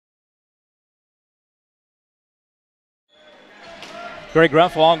Greg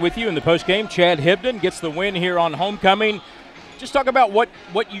Gruff along with you in the postgame. Chad Hibdon gets the win here on homecoming. Just talk about what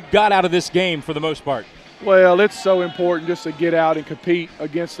you got out of this game for the most part. Well, it's so important just to get out and compete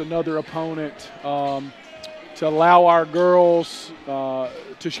against another opponent, to allow our girls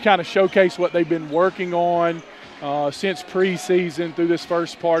to kind of showcase what they've been working on since preseason through this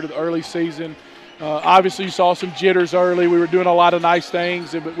first part of the early season. Obviously, you saw some jitters early. We were doing a lot of nice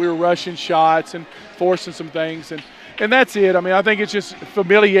things, but we were rushing shots and forcing some things. And that's it. I mean, I think it's just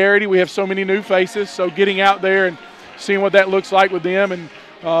familiarity. We have so many new faces, so getting out there and seeing what that looks like with them and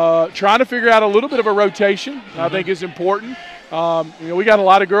trying to figure out a little bit of a rotation, I think is important. We got a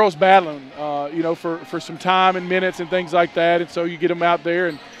lot of girls battling, for some time and minutes and things like that. And so you get them out there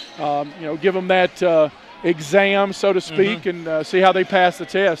and, give them that exam, so to speak, and see how they pass the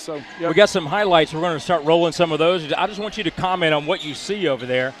test. So yep. We got some highlights. We're going to start rolling some of those. I just want you to comment on what you see over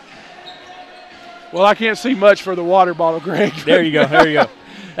there. Well, I can't see much for the water bottle, Greg. There you go. There you go.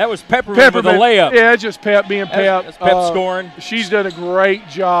 That was Peppermint with a layup. Yeah, just Pep being Pep. That's Pep scoring. She's done a great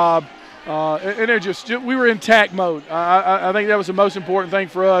job. And we were in attack mode. I think that was the most important thing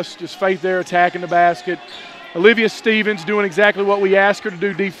for us, just faith there, attacking the basket. Olivia Stevens doing exactly what we asked her to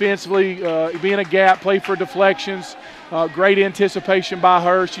do defensively, being a gap, play for deflections. Great anticipation by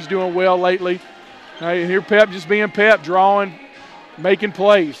her. She's doing well lately. And here Pep just being Pep, drawing, making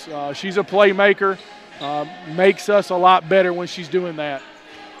plays. She's a playmaker. Makes us a lot better when she's doing that.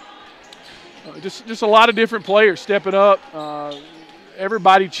 Just a lot of different players stepping up.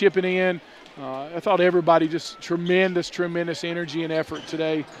 Everybody chipping in. I thought everybody just tremendous energy and effort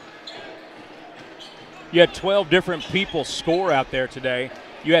today. You had 12 different people score out there today.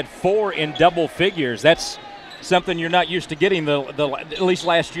 You had 4 in double figures. That's something you're not used to getting at least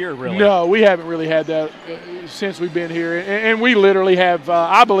last year, really. No, we haven't really had that since we've been here. And we literally have,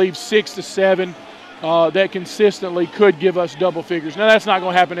 I believe, 6 to 7 that consistently could give us double figures. Now, that's not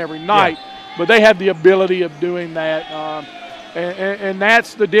going to happen every night, but they have the ability of doing that. And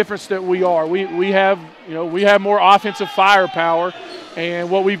that's the difference that we are. We have more offensive firepower, and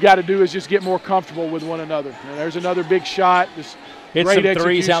what we've got to do is just get more comfortable with one another. And there's another big shot. Just hit great some execution.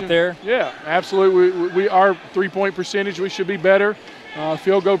 Threes out there. Yeah, absolutely. Our three-point percentage, we should be better.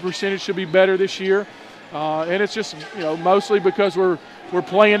 Field goal percentage should be better this year. And it's just mostly because we're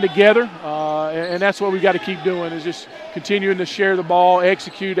playing together, and that's what we got to keep doing is just continuing to share the ball,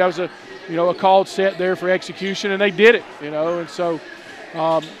 execute. That was a called set there for execution, and they did it, And so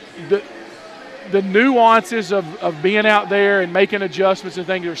the nuances of being out there and making adjustments and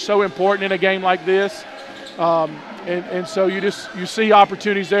things are so important in a game like this. And so you see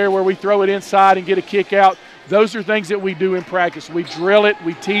opportunities there where we throw it inside and get a kick out. Those are things that we do in practice. We drill it,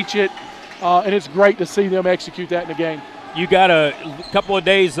 we teach it, and it's great to see them execute that in the game. You got a couple of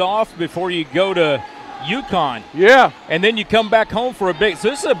days off before you go to UConn. Yeah. And then you come back home for so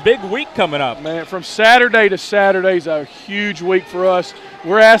this is a big week coming up. Man, from Saturday to Saturday is a huge week for us.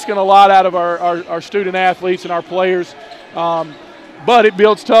 We're asking a lot out of our student athletes and our players, but it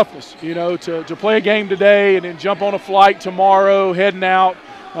builds toughness, to play a game today and then jump on a flight tomorrow, heading out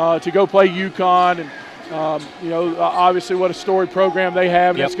to go play UConn. And, obviously what a storied program they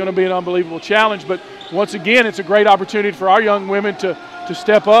have, and it's going to be an unbelievable challenge. But once again, it's a great opportunity for our young women to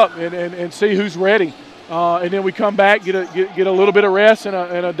step up and see who's ready. And then we come back, get a little bit of rest and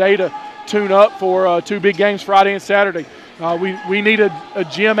a day to tune up for 2 big games Friday and Saturday. We need a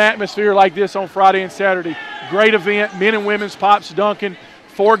gym atmosphere like this on Friday and Saturday. Great event, men and women's pops dunking,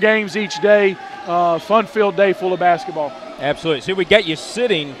 4 games each day, fun-filled day full of basketball. Absolutely. See, we got you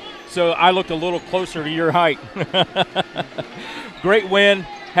sitting, so I looked a little closer to your height. Great win.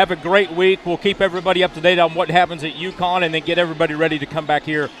 Have a great week. We'll keep everybody up to date on what happens at UConn and then get everybody ready to come back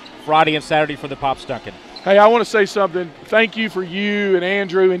here Friday and Saturday for the Pops Duncan. Hey, I want to say something. Thank you for you and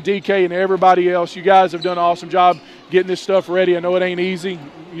Andrew and DK and everybody else. You guys have done an awesome job getting this stuff ready. I know it ain't easy.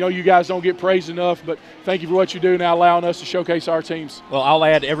 You guys don't get praised enough, but thank you for what you do now, allowing us to showcase our teams. Well, I'll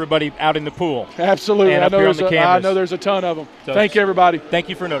add everybody out in the pool. Absolutely. And I know there's a ton of them. So thank you, everybody. Thank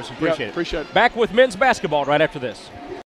you for noticing. Appreciate it. Appreciate it. Back with men's basketball right after this.